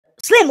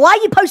Slim, why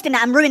are you posting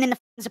that and ruining the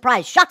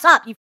surprise? Shut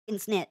up, you fucking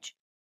snitch.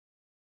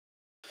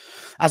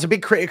 As a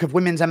big critic of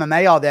women's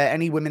MMA, are there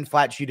any women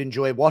fights you'd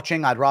enjoy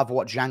watching? I'd rather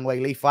watch Zhang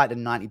Weili fight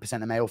than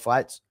 90% of male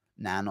fights.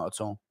 Nah, not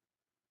at all.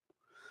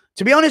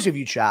 To be honest with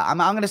you, chat, I'm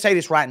going to say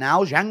this right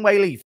now. Zhang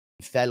Weili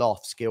fell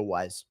off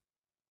skill-wise.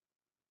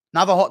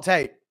 Another hot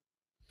take.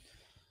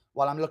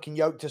 While I'm looking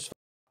yoked as...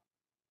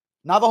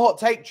 Another hot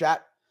take,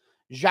 chat.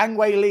 Zhang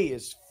Weili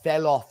has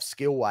fell off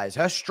skill-wise.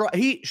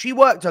 She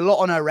worked a lot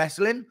on her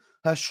wrestling.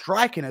 Her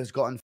striking has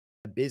gotten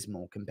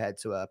abysmal compared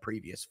to her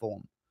previous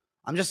form.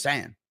 I'm just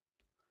saying.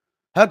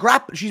 Her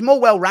she's more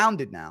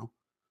well-rounded now,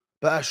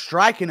 but her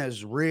striking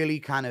has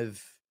really kind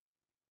of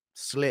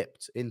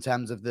slipped in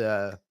terms of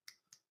the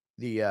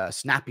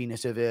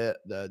snappiness of it,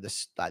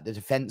 the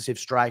defensive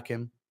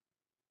striking.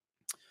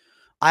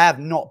 I have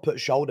not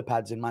put shoulder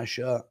pads in my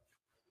shirt.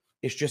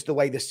 It's just the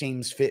way the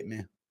seams fit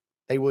me.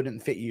 They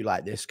wouldn't fit you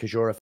like this because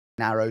you're a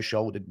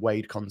narrow-shouldered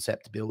Wade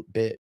concept built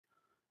bit.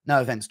 No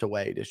offense to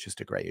Wade. It's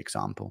just a great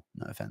example.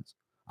 No offense.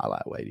 I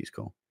like Wade. He's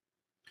cool.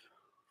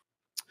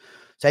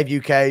 Save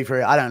UK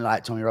for it. I don't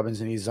like Tommy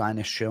Robinson. He's a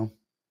Zionist shill.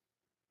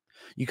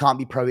 You can't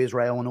be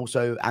pro-Israel and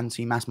also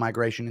anti-mass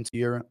migration into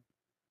Europe.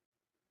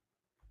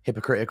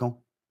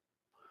 Hypocritical.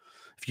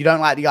 If you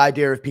don't like the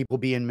idea of people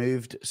being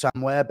moved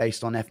somewhere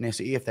based on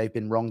ethnicity, if they've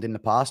been wronged in the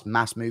past,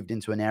 mass moved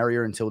into an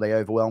area until they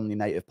overwhelm the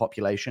native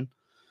population,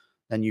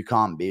 then you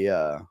can't be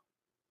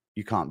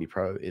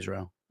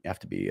pro-Israel. You have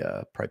to be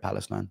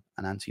pro-Palestine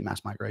and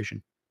anti-mass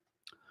migration.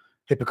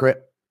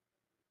 Hypocrite.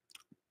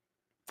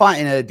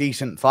 Fighting a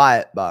decent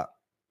fight, but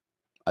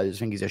I just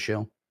think he's a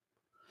shill.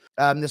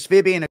 The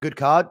Sphere being a good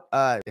card,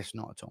 it's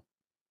not at all.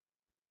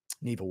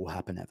 Neither will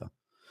happen ever.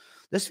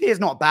 The Sphere is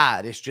not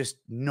bad. It's just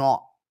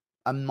not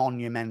a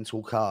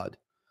monumental card.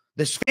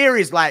 The Sphere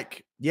is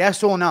like,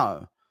 yes or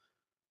no.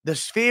 The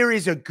Sphere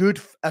is a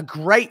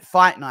great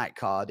fight night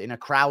card in a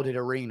crowded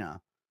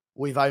arena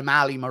with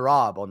O'Malley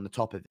Merab on the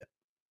top of it.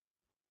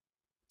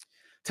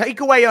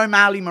 Take away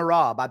O'Malley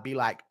Merab, I'd be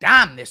like,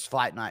 damn, this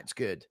fight night's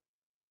good.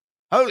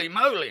 Holy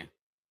moly.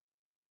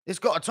 It's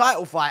got a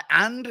title fight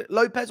and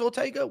Lopez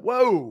Ortega.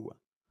 Whoa.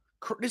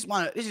 This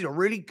is a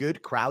really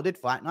good crowded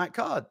fight night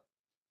card.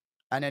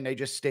 And then they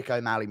just stick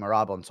O'Malley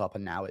Merab on top,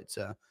 and now it's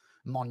a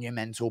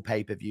monumental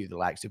pay-per-view, the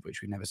likes of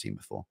which we've never seen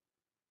before.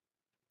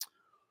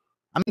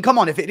 I mean, come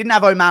on, if it didn't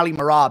have O'Malley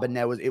Merab and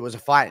it was a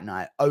fight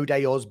night,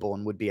 O'Day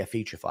Osborne would be a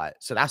feature fight.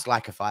 So that's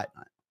like a fight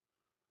night.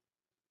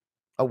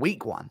 A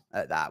weak one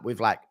at that, with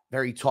like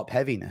very top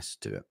heaviness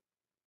to it.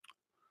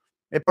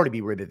 It'd probably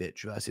be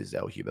Ribovich versus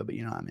Zellhuber, but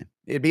you know what I mean.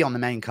 It'd be on the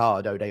main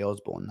card, O'Day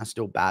Osborne. That's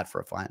still bad for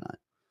a fight night.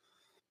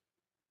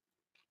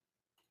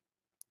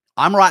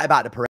 I'm right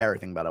about the Pereira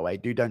thing, by the way.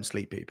 Don't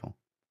sleep, people.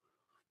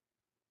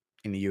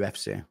 In the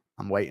UFC.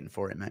 I'm waiting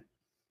for it, mate.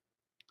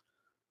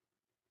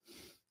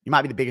 You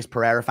might be the biggest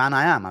Pereira fan.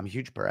 I am. I'm a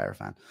huge Pereira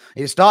fan.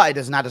 It started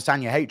as an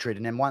Adesanya hatred,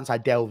 and then once I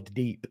delved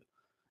deep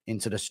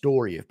into the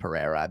story of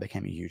Pereira, I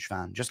became a huge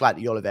fan. Just like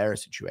the Oliveira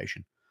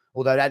situation.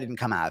 Although that didn't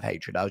come out of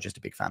hatred. I was just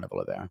a big fan of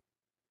Oliveira.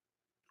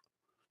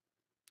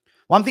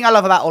 One thing I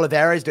love about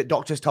Oliveira is that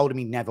doctors told him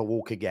he'd never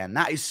walk again.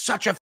 That is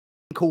such a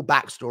cool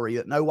backstory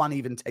that no one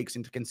even takes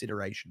into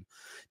consideration.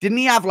 Didn't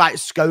he have like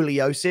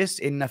scoliosis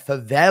in the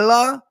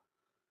favela?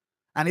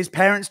 And his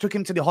parents took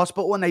him to the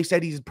hospital and they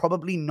said he's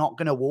probably not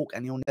going to walk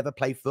and he'll never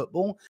play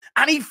football.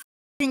 And he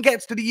fucking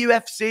gets to the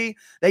UFC.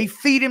 They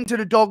feed him to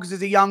the dogs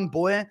as a young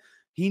boy.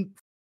 He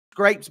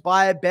scrapes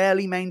by,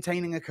 barely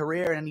maintaining a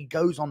career, and he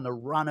goes on the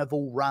run of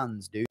all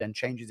runs, dude, and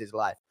changes his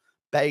life.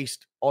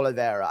 Based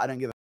Oliveira. I don't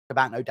give a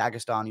about no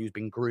Dagestani who's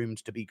been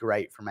groomed to be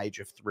great from age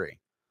of 3.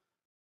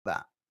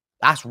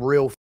 That's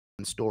real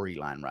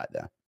storyline right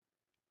there.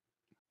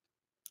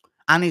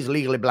 And he's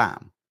legally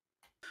blam.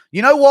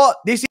 You know what?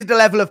 This is the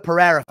level of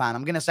Pereira fan.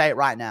 I'm going to say it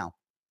right now.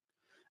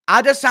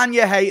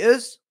 Adesanya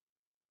haters,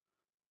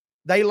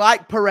 they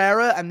like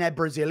Pereira and they're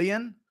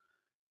Brazilian.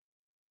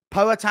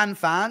 Poatan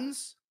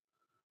fans,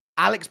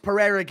 Alex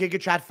Pereira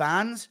Gigachad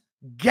fans,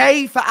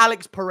 gay for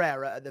Alex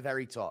Pereira at the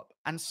very top.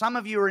 And some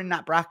of you are in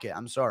that bracket.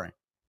 I'm sorry.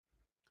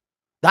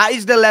 That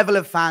is the level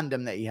of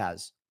fandom that he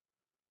has.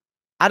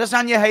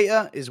 Adesanya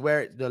hater is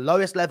where the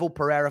lowest level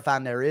Pereira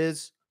fan there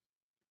is.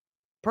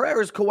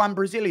 Pereira's cool. I'm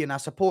Brazilian. I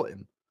support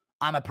him.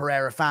 I'm a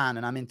Pereira fan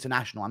and I'm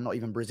international. I'm not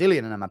even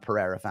Brazilian and I'm a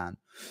Pereira fan.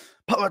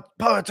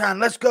 Poatan,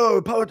 let's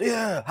go.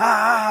 Yeah.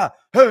 Ha,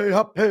 hey,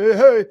 up, hey,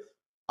 hey.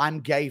 I'm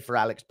gay for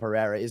Alex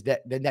Pereira. Is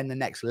then the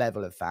next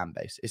level of fan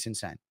base. It's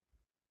insane.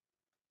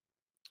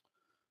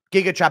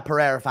 Giga Chad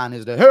Pereira fan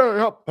is the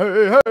hey, up,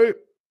 hey, hey.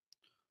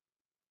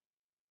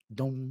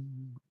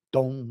 Dum,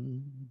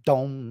 dum,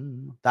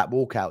 dum. That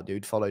walkout,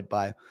 dude, followed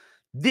by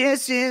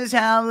 "This is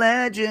how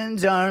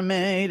legends are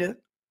made."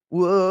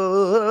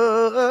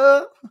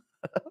 Whoa.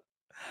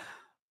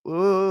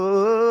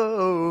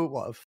 Whoa.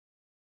 What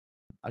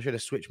I should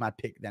have switched my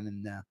pick then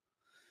and there.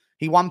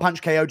 He one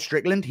punch KO'd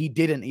Strickland. He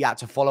didn't. He had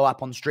to follow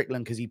up on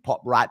Strickland because he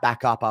popped right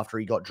back up after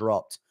he got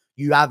dropped.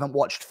 You haven't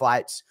watched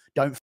fights.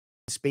 Don't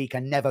speak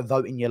and never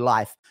vote in your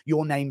life.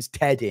 Your name's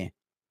Teddy.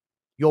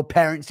 Your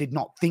parents did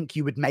not think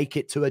you would make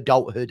it to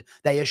adulthood.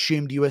 They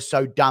assumed you were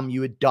so dumb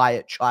you would die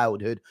at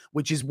childhood,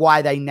 which is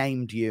why they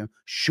named you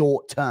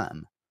short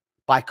term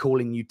by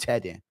calling you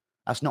Teddy.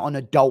 That's not an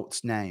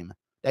adult's name.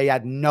 They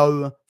had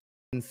no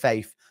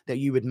faith that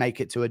you would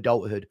make it to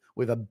adulthood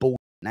with a bullshit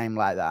name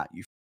like that.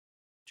 You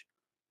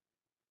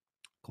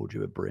called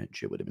you a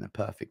bridge. It would have been a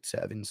perfect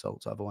set of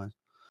insults otherwise.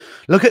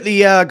 Look at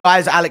the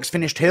guys. Alex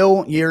finished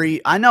Hill.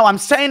 Yuri. I know. I'm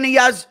saying he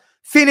has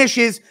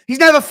finishes. He's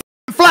never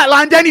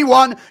flatlined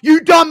anyone.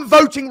 You dumb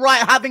voting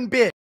right having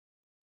bitch.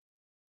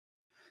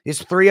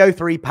 His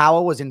 303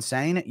 power was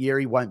insane.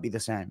 Yuri won't be the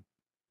same.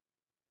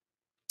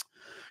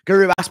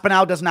 Guru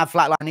Aspinall doesn't have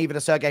flatline either.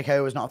 The Sergey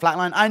KO is not a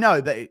flatline. I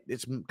know, but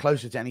it's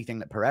closer to anything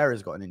that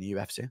Pereira's gotten in the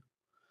UFC.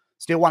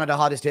 Still one of the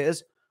hardest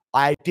hitters.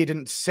 I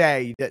didn't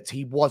say that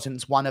he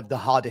wasn't one of the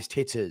hardest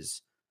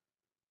hitters.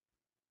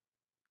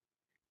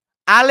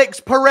 Alex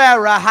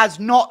Pereira has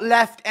not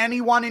left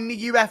anyone in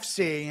the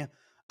UFC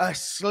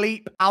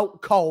asleep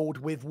out cold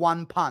with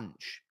one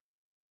punch.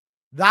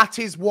 That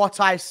is what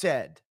I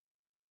said.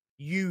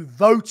 You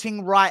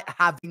voting right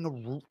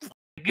having...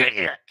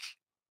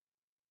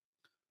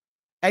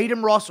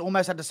 Aiden Ross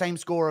almost had the same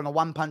score on a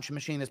one-punch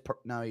machine as...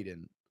 No, he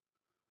didn't.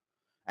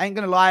 Ain't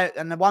gonna lie,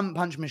 and the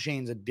one-punch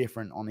machines are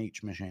different on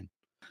each machine.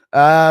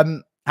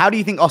 How do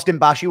you think Austin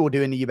Bashi will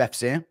do in the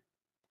UFC?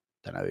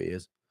 Don't know who he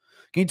is.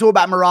 Can you talk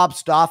about Merab's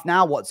staff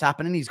now? What's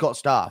happening? He's got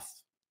staff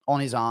on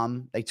his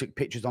arm. They took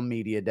pictures on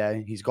media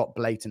day. He's got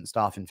blatant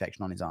staph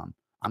infection on his arm.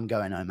 I'm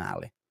going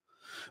O'Malley.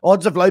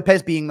 Odds of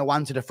Lopez being the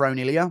one to dethrone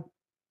Ilya?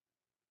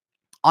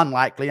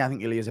 Unlikely. I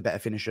think Ilya's a better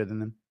finisher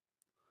than him.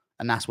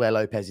 And that's where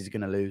Lopez is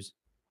going to lose.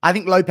 I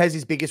think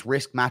Lopez's biggest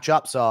risk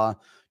matchups are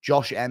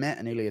Josh Emmett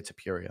and Ilya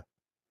Tapuria.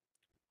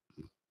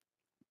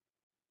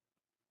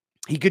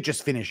 He could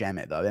just finish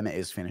Emmett, though. Emmett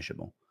is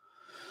finishable.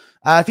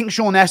 I think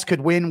Sean S.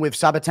 could win with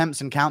sub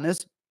attempts and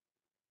counters.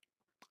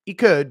 He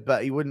could,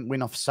 but he wouldn't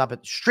win off sub.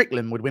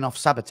 Strickland would win off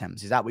sub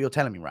attempts. Is that what you're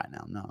telling me right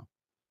now? No.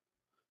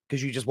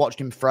 Because you just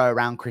watched him throw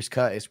around Chris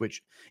Curtis,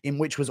 which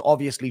was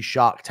obviously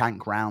Shark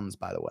Tank rounds,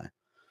 by the way.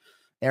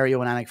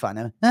 Ariel and Anik fight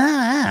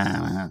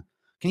now.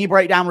 Can you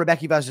break down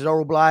Rebecca versus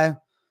Oral Bly?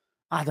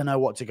 I don't know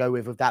what to go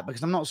with that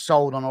because I'm not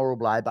sold on Oral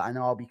Bly, but I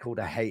know I'll be called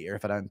a hater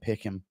if I don't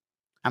pick him.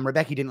 And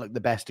Rebecca didn't look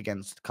the best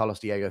against Carlos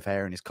Diego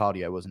Ferreira, and his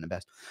cardio wasn't the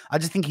best. I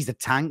just think he's a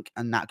tank,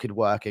 and that could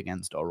work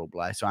against Oral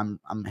Bly. So I'm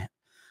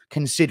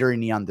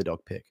considering the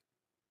underdog pick.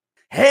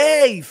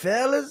 Hey,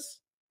 fellas.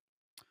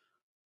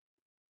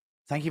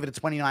 Thank you for the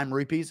 29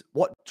 rupees.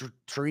 What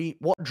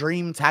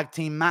dream tag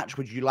team match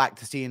would you like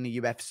to see in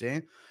the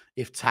UFC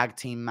if tag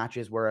team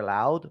matches were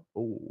allowed?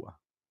 Ooh.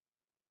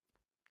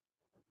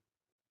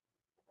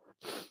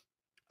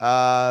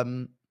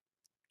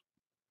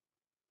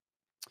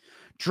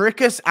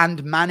 Dricus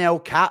and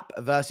Manel Cap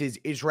versus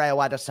Israel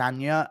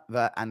Adesanya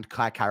and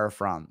Kai Kara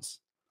France.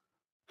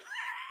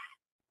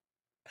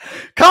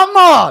 Come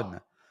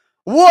on!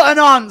 What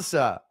an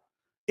answer!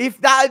 If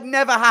that had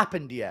never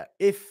happened yet,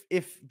 if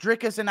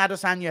Dricus and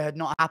Adesanya had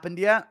not happened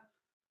yet,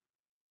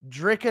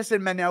 Dricus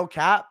and Manel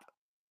Cap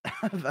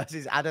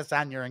versus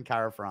Adesanya and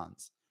Kara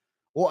France.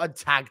 What a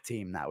tag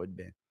team that would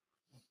be.